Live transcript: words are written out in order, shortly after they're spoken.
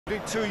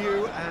To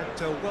you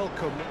and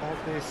welcome on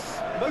this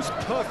most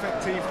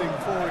perfect evening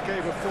for a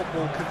game of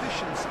football.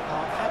 Conditions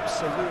are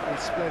absolutely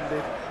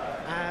splendid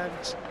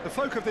and the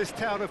folk of this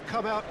town have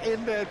come out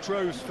in their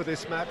droves for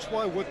this match.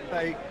 Why wouldn't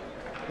they?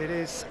 It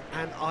is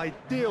an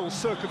ideal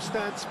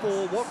circumstance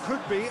for what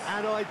could be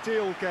an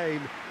ideal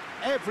game.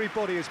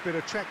 Everybody has been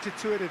attracted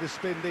to it. It has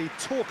been the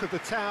talk of the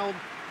town,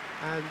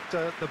 and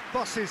the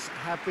buses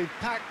have been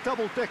packed,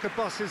 double-decker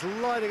buses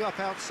lining up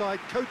outside.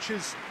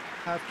 Coaches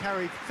have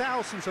carried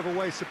thousands of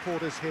away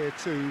supporters here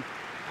too,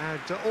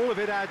 and all of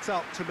it adds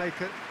up to make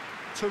a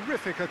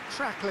terrific, a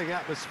crackling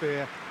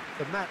atmosphere.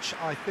 The match,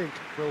 I think,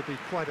 will be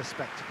quite a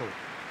spectacle.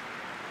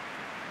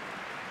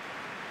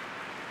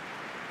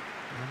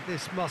 And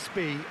this must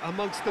be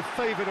amongst the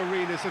favoured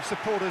arenas of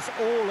supporters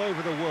all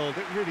over the world.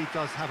 It really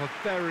does have a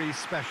very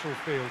special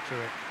feel to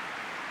it.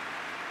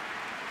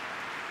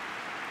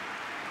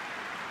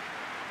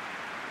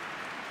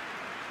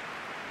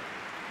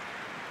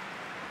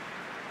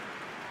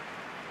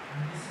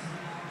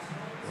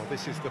 Well,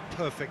 this is the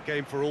perfect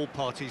game for all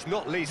parties,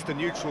 not least the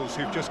neutrals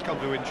who've just come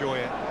to enjoy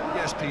it.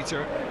 Yes,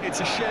 Peter, it's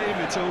a shame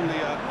it's only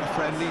a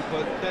friendly,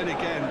 but then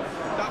again,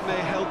 that may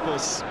help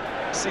us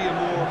see a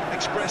more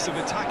expressive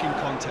attacking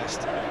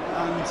contest.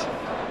 And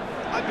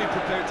I'd be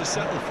prepared to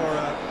settle for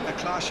a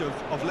clash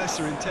of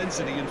lesser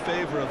intensity in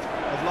favour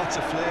of lots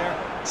of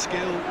flair,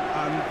 skill,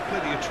 and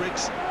plenty of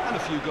tricks, and a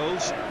few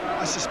goals.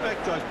 I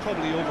suspect I've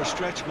probably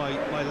overstretched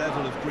my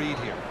level of greed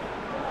here.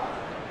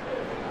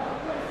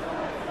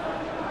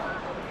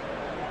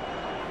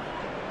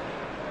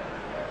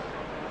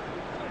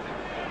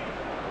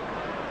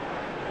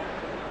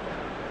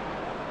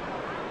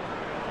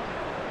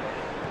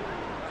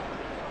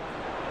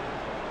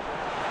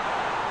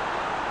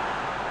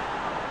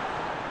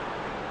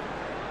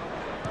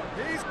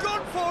 He's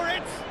gone for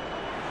it!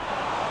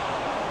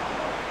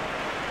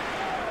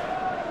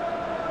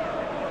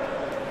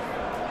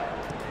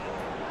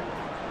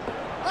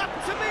 Up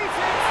to meet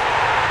it!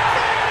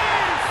 There it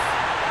is!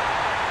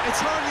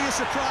 It's hardly a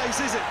surprise,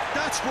 is it?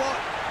 That's what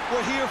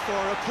we're here for,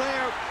 a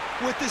player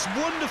with this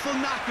wonderful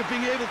knack of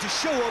being able to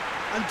show up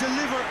and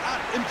deliver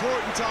at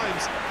important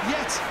times.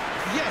 Yet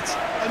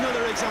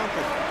another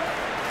example.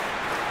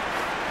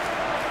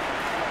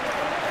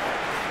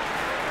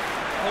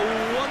 A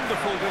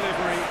wonderful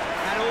delivery,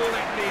 and all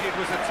it needed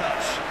was a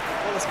touch.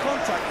 Well, as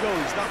contact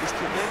goes, that was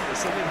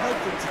tremendous. I mean,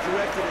 helped him to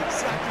direct it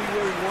exactly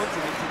where he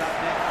wanted into that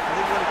net. I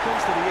think when it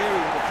comes to the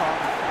area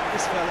department,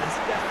 this fella is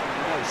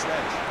definitely no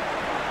slouch.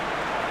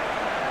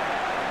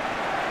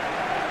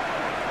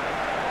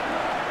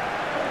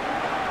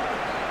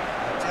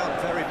 I doubt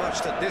very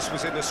much that this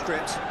was in the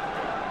script.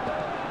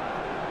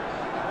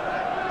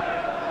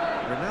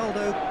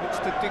 Ronaldo looks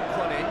to dink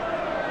one in.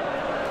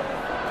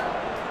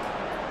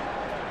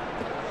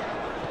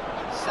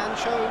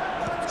 Sancho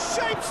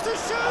shapes to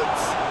shoot!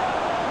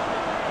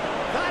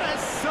 That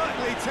has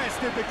certainly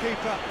tested the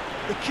keeper.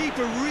 The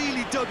keeper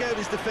really dug out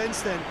his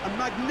defence then, a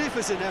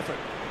magnificent effort.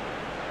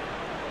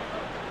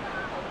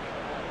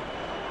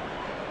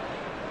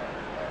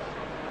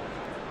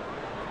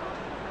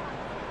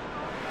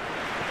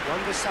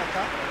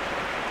 Wan-Bissaka.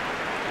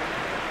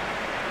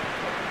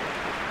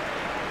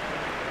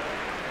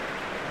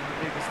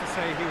 Needless to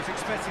say, he was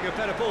expecting a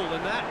better ball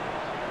than that.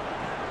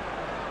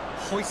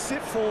 Hoists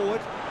it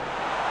forward.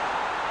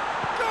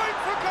 Going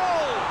for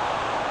goal!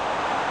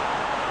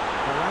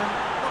 Varane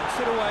knocks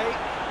it away.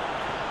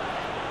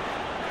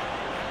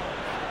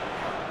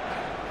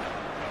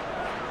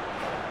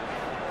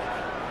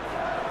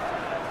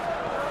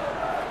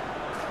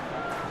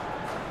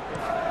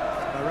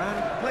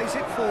 Varane plays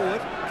it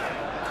forward.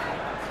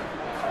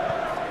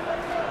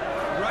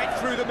 Right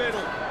through the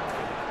middle.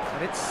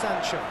 And it's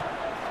Sancho.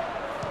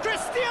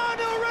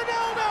 Cristiano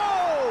Ronaldo!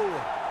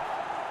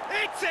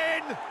 It's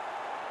in!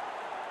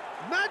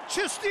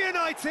 Manchester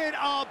United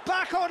are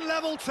back on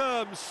level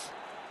terms.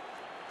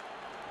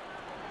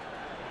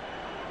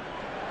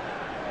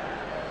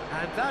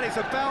 And that is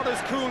about as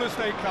cool as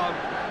they come.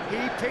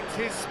 He picked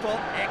his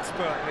spot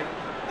expertly.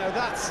 Now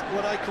that's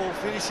what I call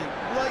finishing,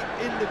 right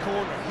in the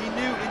corner. He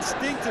knew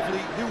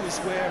instinctively who was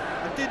where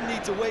and didn't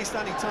need to waste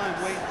any time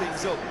weighing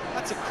things up.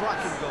 That's a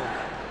cracking goal.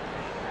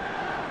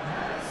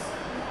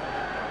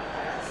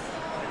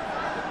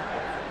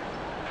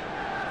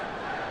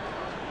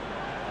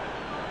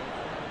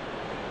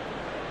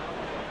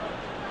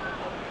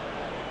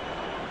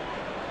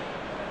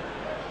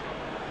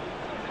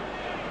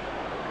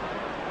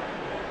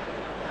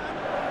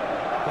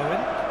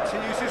 Bowen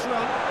continues his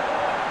run.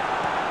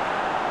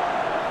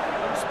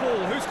 Loose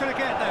ball, who's going to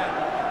get there?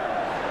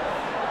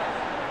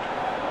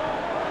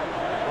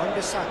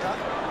 Wan-Bissaka.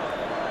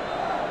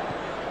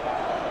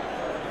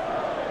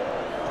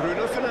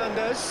 Bruno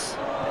Fernandes.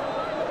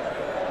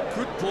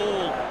 Good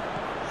ball.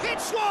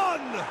 Hits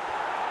one!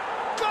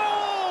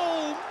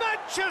 Goal!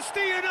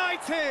 Manchester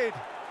United!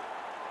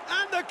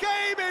 And the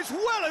game is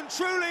well and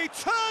truly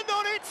turned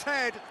on its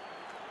head.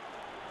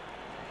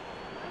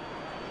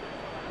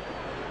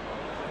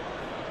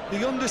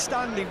 The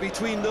understanding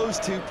between those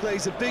two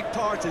plays a big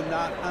part in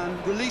that,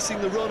 and releasing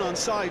the run on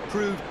side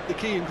proved the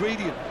key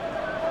ingredient.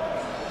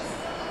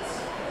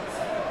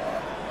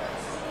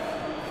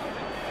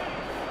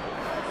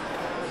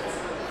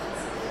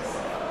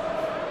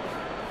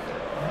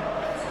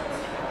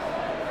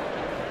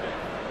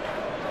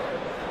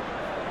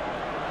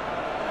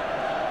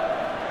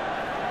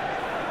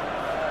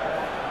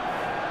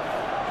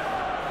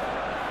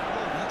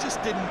 He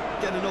just didn't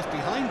get enough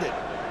behind it.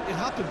 It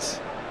happens.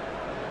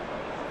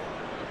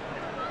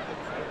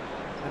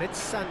 And it's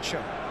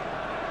Sancho.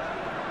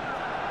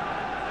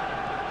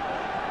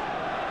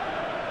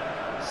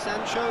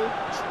 Sancho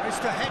tries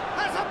to hit,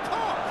 has a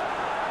pop!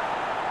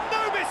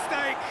 No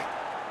mistake!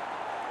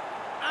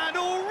 And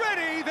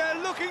already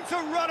they're looking to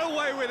run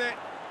away with it.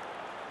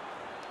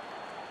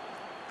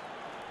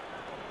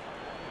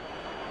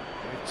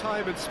 With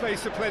time and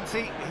space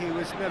aplenty, he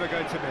was never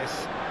going to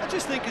miss. I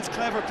just think it's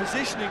clever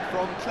positioning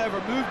from clever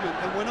movement,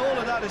 and when all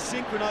of that is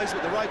synchronised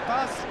with the right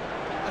pass,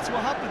 that's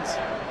what happens.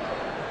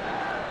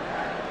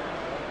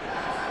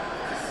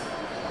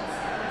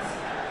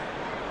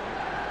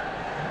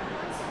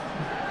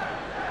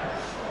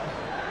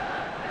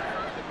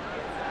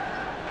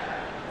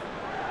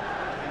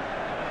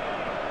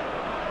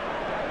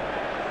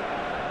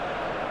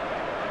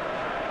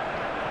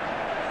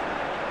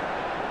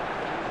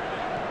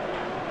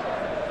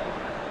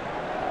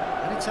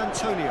 And it's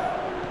Antonio.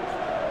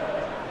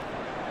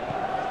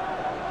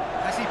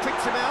 Has he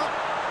picked him out?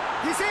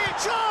 He's here,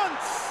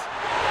 chance!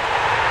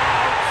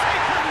 Oh,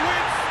 taken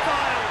with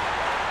style!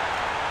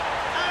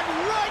 And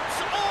right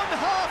on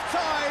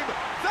half-time,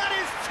 that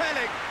is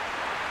telling!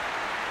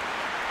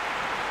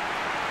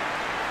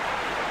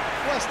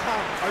 West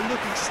Ham are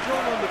looking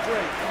strong on the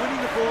break.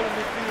 Winning the ball in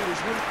midfield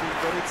is one thing,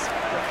 but it's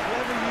the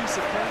clever use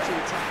of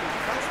counter-attacking.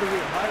 That's the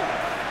real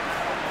highlight.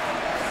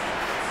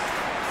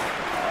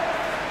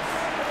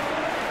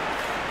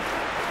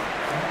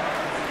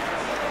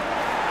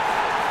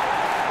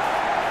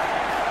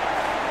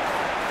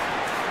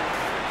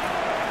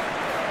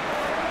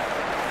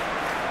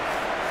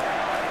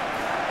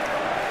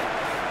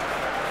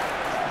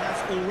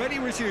 Already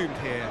resumed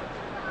here.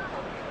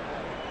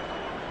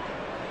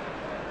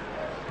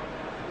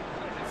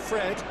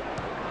 Fred,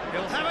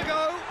 he'll have a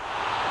go.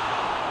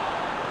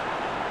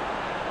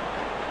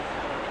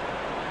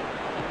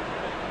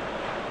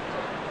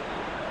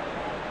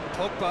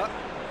 Pogba.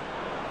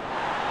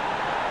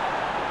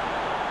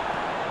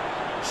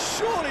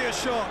 Surely a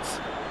shot.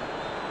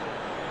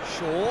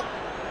 Shaw.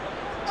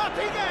 Up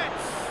he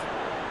gets.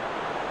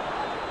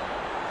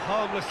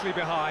 Harmlessly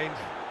behind.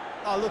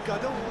 Oh, look, I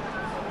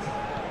don't...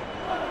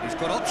 He's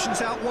got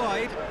options out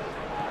wide.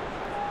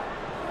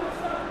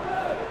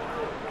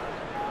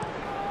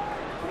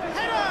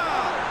 Header!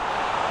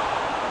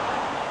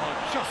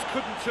 Oh, just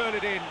couldn't turn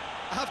it in.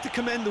 I have to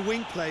commend the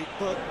wing play,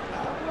 but...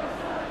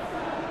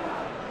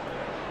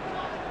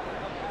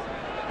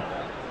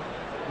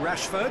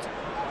 Rashford.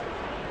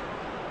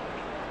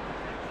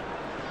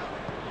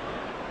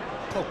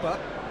 Pogba.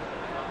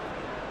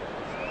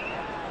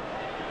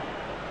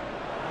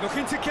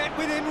 Looking to get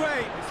within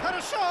range. He's had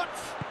a shot!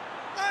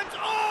 And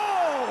oh!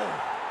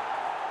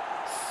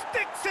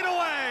 Sticks it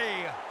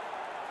away!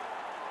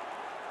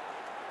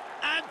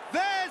 And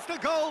there's the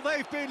goal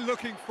they've been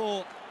looking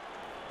for.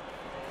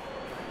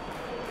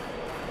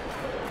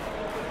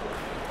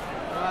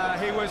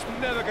 He was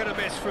never going to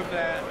miss from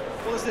there.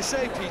 Well, as they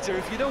say, Peter,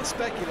 if you don't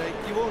speculate,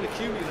 you won't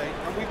accumulate.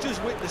 And we've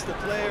just witnessed a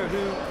player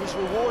who was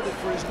rewarded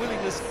for his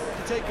willingness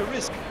to take a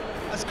risk,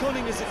 as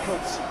cunning as it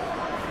comes.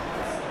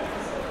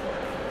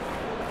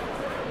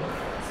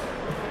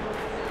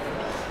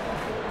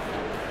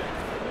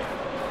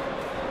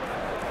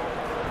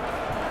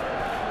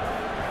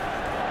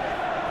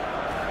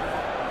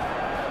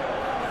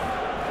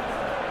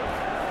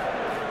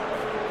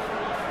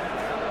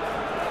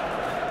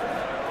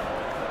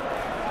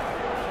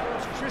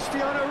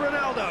 Cristiano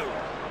Ronaldo.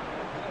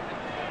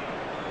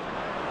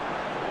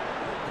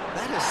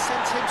 That has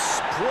sent him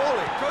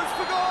sprawling. Goes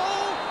for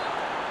goal!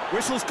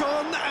 Whistle's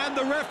gone and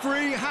the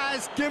referee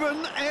has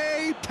given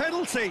a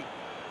penalty.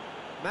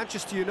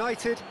 Manchester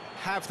United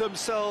have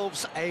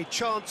themselves a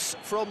chance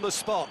from the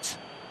spot.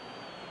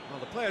 Well,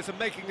 the players are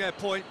making their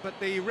point, but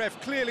the ref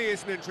clearly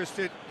isn't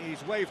interested.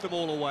 He's waved them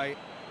all away.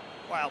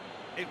 Well,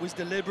 it was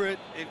deliberate,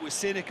 it was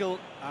cynical,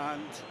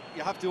 and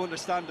you have to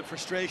understand the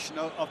frustration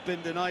of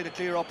being denied a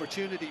clear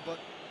opportunity, but...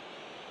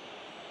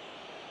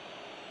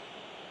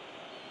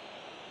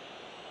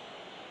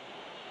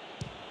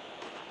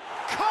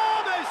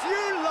 Calm as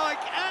you like,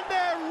 and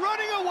they're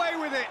running away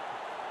with it!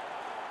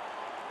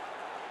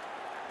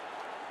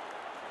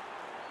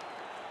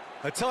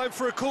 A time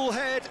for a cool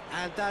head,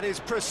 and that is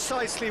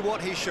precisely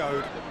what he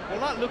showed. Well,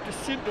 that looked a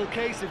simple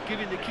case of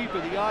giving the keeper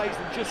the eyes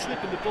and just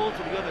slipping the ball to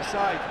the other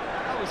side.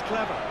 That was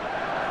clever.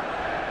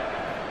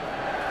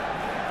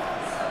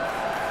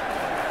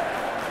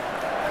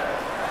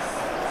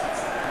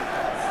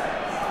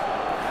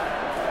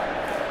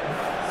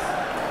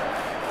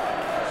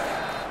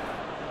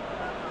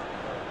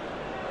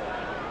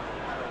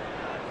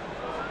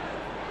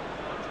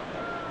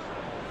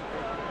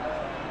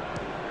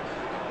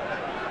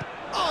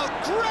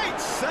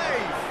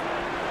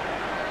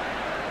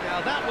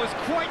 Well, that was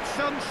quite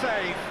some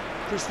save.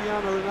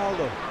 Cristiano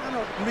Ronaldo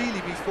cannot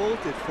really be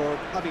faulted for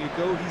having a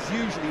go. He's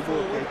usually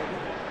more capable.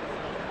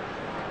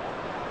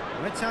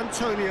 It's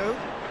Antonio.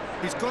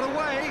 He's got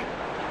away.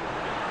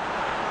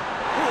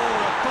 Oh,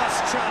 a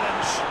bust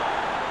challenge.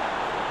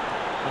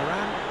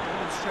 Moran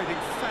demonstrating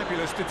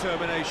fabulous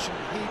determination.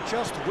 He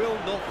just will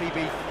not be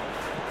beaten.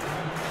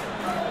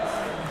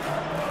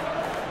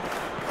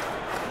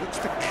 Looks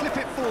to clip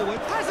it forward.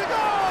 Has a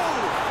goal!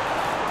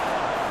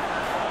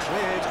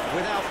 Cleared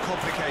without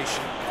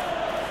complication.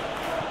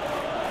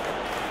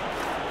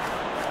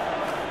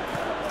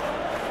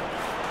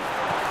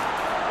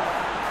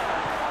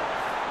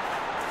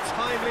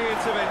 Timely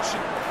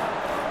intervention.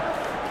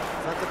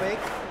 Van der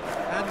Beek.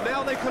 And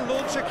now they can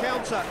launch a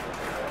counter.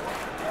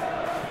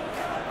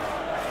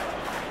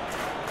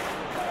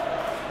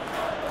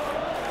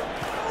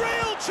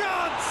 Real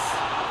chance!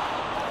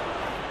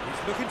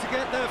 He's looking to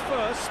get there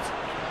first.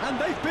 And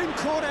they've been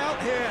caught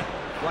out here.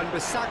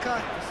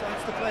 Wan-Bissaka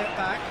decides to play it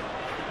back.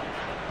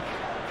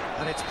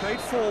 And it's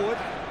played forward.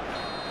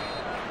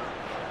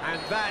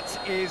 And that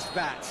is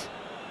that.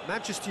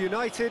 Manchester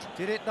United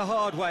did it the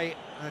hard way.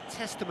 A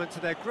testament to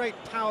their great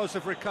powers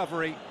of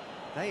recovery.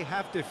 They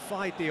have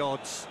defied the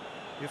odds.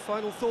 Your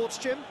final thoughts,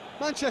 Jim?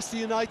 Manchester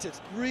United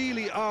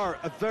really are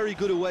a very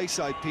good away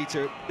side,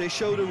 Peter. They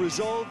showed a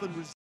resolve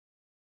and